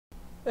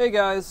Hey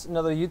guys,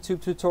 another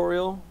YouTube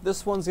tutorial.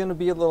 This one's going to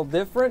be a little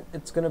different.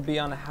 It's going to be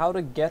on how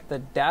to get the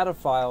data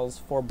files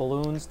for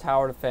Bloons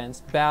Tower Defense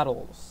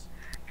Battles.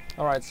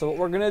 Alright, so what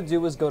we're going to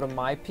do is go to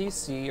my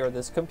PC or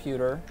this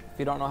computer. If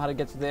you don't know how to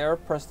get to there,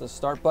 press the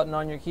start button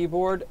on your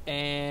keyboard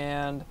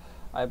and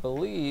I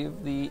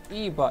believe the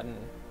E button.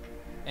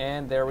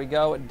 And there we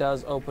go, it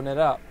does open it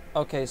up.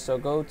 Okay, so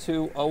go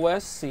to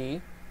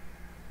OSC,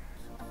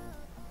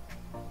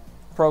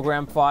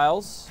 Program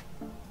Files.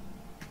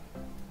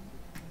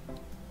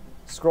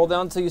 Scroll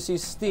down until you see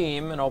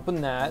Steam and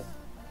open that.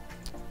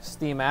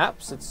 Steam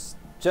Apps, it's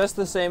just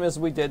the same as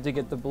we did to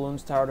get the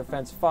Bloons Tower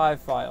Defense 5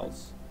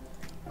 files.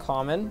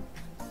 Common.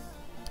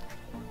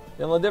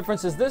 The only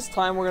difference is this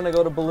time we're going to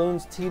go to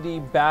Bloons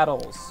TD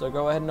Battles. So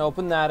go ahead and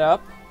open that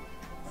up.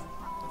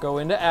 Go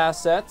into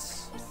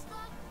Assets.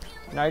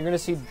 Now you're going to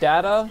see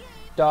data.jet.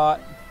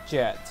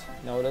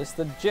 Notice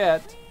the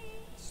jet,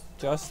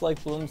 just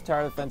like Bloons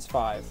Tower Defense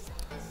 5.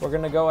 We're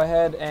going to go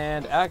ahead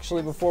and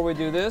actually, before we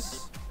do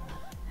this,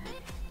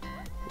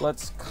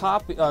 let's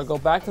go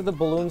back to the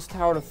Bloons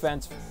Tower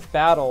Defense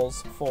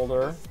Battles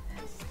folder,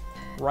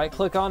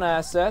 right-click on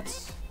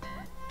Assets,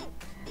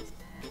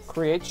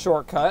 create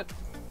shortcut,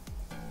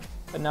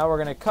 and now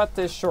we're going to cut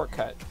this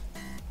shortcut.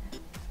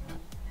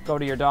 Go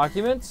to your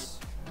Documents,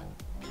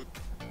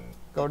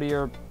 go to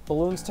your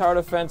Bloons Tower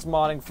Defense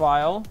modding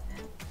file.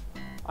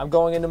 I'm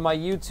going into my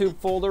YouTube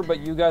folder,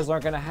 but you guys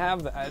aren't going to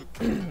have that.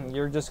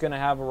 You're just going to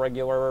have a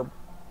regular,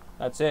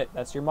 that's it,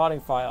 that's your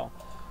modding file.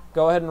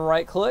 Go ahead and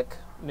right-click,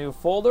 new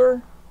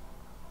folder,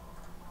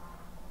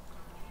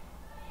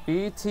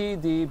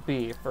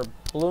 BTDB for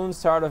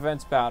Bloons Tower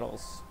Defense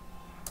Battles.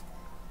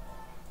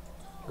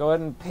 Go ahead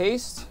and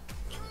paste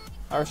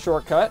our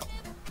shortcut,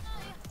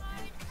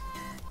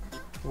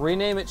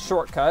 rename it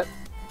shortcut,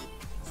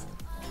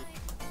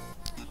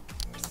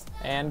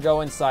 and go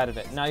inside of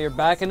it. Now you're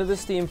back into the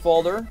Steam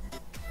folder,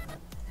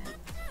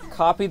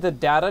 copy the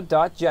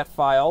data.jet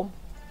file,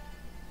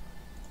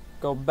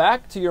 go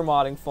back to your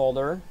modding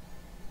folder,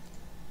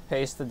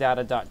 paste the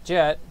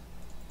data.jet,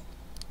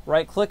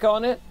 right click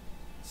on it,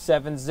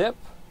 7-zip,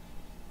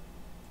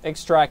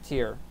 extract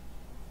here.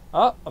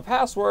 Oh, a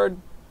password.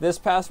 This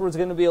password is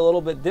going to be a little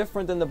bit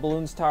different than the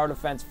Bloons Tower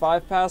Defense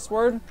 5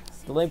 password.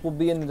 The link will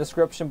be in the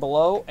description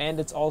below and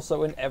it's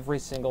also in every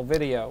single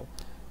video.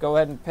 Go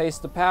ahead and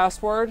paste the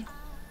password,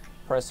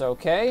 press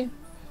OK,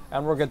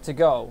 and we're good to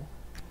go.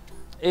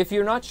 If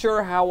you're not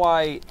sure how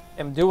I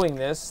am doing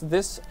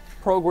this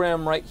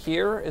program right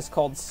here is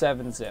called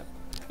 7-zip.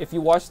 If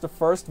you watched the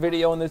first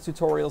video in the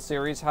tutorial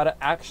series, how to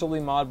actually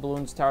mod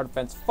Bloons Tower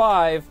Defense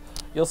 5,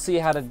 you'll see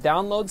how to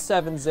download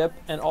 7-zip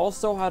and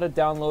also how to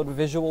download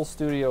Visual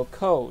Studio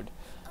Code.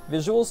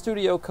 Visual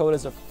Studio Code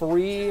is a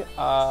free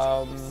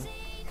IDE,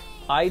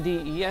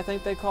 I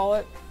think they call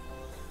it.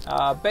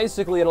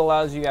 Basically, it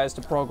allows you guys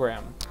to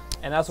program,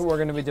 and that's what we're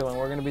going to be doing.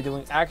 We're going to be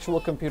doing actual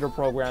computer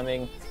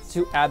programming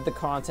to add the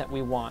content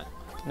we want.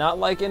 Not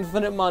like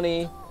infinite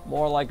money,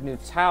 more like new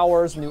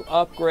towers, new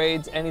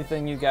upgrades,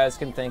 anything you guys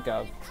can think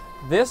of.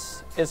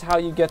 This is how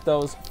you get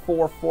those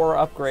 4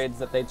 upgrades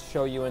that they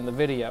show you in the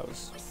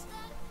videos.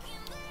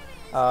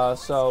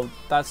 So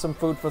that's some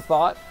food for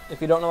thought.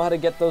 If you don't know how to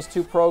get those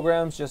 2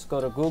 programs, just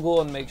go to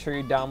Google and make sure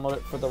you download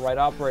it for the right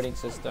operating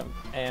system.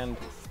 And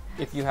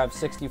if you have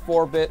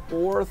 64-bit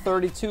or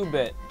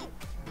 32-bit.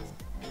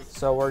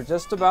 So we're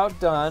just about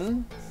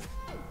done.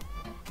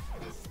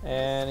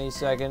 Any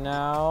second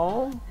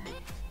now.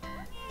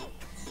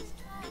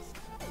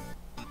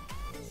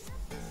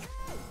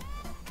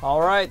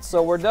 Alright,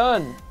 so we're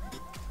done.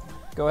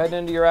 Go ahead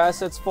into your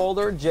assets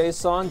folder,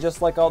 JSON,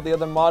 just like all the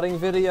other modding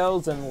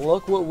videos, and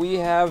look what we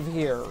have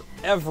here.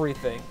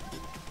 Everything.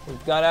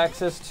 We've got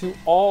access to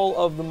all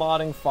of the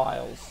modding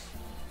files.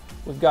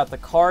 We've got the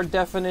card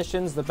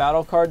definitions, the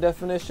battle card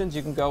definitions.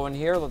 You can go in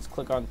here. Let's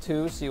click on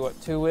 2, see what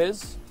 2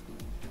 is.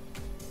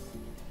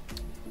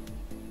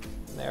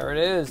 There it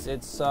is.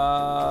 It's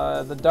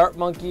the dart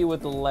monkey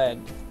with the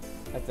lead,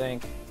 I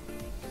think.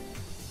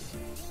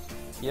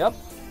 Yep.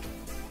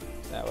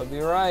 That would be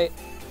right.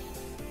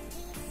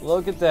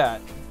 Look at that.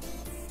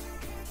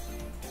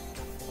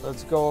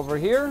 Let's go over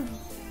here.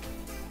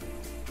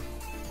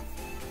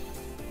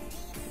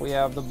 We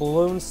have the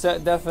balloon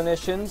set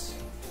definitions.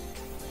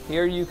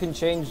 Here you can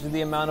change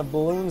the amount of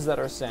balloons that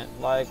are sent.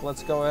 Like,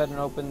 let's go ahead and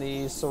open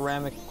the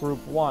ceramic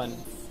group 1.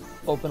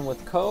 Open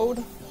with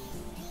code.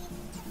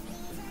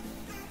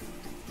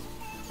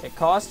 It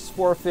costs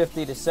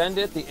 $4.50 to send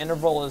it. The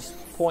interval is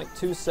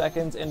 0.2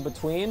 seconds in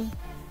between.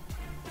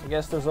 I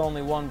guess there's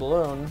only 1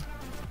 balloon.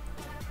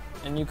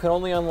 And you can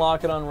only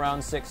unlock it on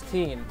round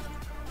 16.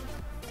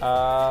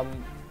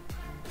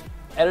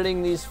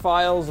 Editing these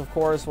files, of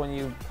course, when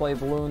you play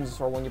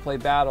Bloons or when you play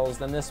Battles,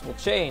 then this will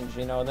change,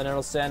 you know, then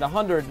it'll send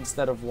 100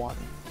 instead of 1,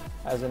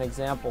 as an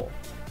example.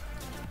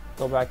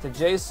 Go back to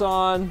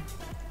JSON.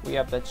 We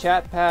have the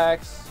chat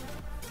packs.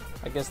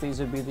 I guess these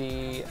would be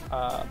the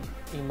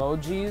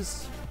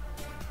emojis.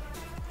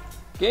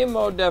 Game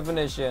mode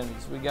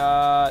definitions. We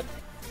got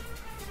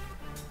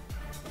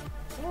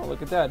Oh,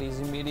 look at that.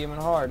 Easy, medium,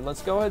 and hard.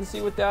 Let's go ahead and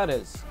see what that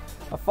is.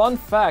 A fun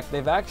fact,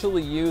 they've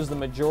actually used the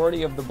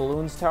majority of the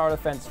Bloons Tower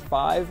Defense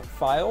 5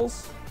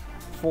 files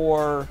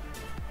for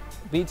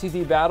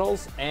BTD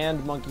Battles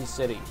and Monkey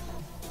City.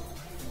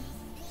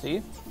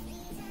 See?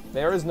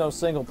 There is no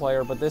single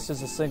player, but this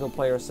is a single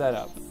player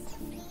setup.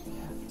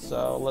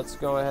 So let's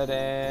go ahead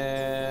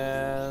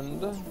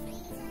and go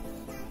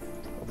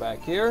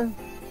back here.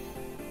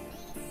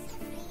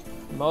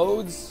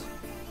 Modes.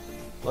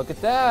 Look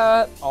at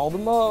that. All the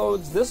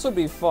modes. This would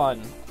be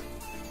fun.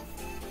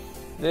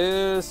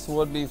 This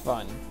would be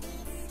fun.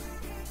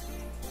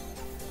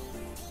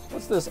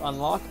 What's this?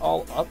 Unlock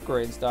all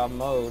upgrades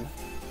mode.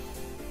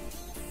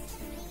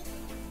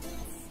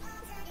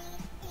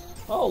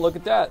 Oh, look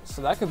at that.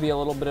 So that could be a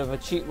little bit of a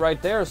cheat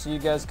right there, so you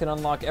guys can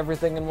unlock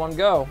everything in one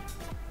go.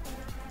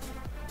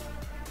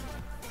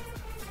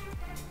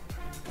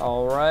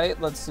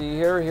 Alright, let's see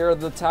here. Here are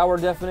the tower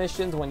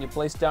definitions when you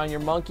place down your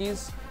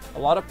monkeys. A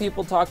lot of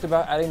people talked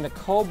about adding the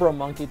Cobra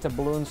monkey to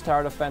Bloons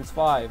Tower Defense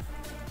 5.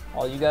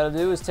 All you gotta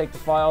do is take the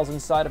files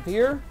inside of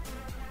here,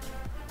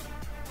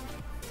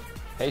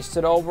 paste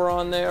it over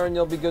on there, and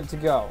you'll be good to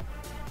go.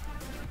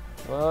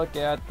 Look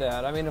at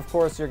that. I mean, of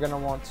course, you're gonna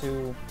want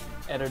to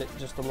edit it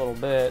just a little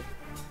bit,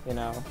 you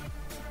know,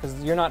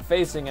 because you're not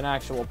facing an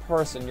actual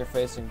person, you're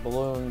facing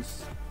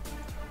balloons.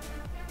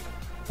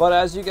 But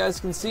as you guys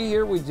can see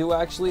here, we do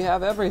actually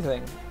have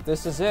everything.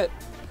 This is it.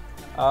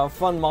 A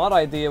fun mod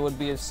idea would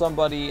be if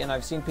somebody, and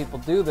I've seen people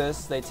do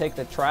this, they take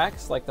the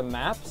tracks, like the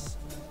maps,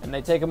 and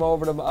they take them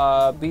over to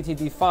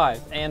BTD5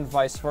 and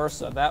vice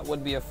versa. That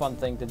would be a fun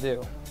thing to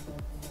do.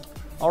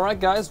 Alright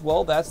guys,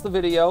 well that's the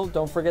video.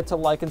 Don't forget to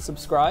like and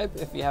subscribe.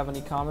 If you have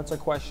any comments or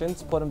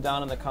questions, put them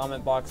down in the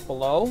comment box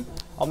below.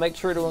 I'll make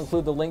sure to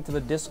include the link to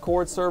the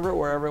Discord server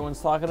where everyone's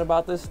talking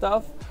about this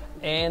stuff,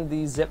 and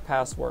the zip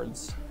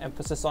passwords.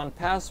 Emphasis on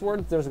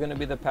passwords. There's going to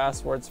be the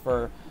passwords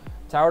for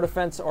Tower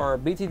Defense or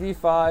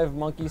BTD5,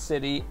 Monkey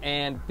City,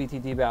 and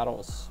BTD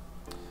Battles.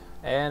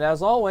 And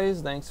as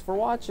always, thanks for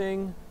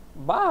watching.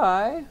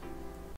 Bye!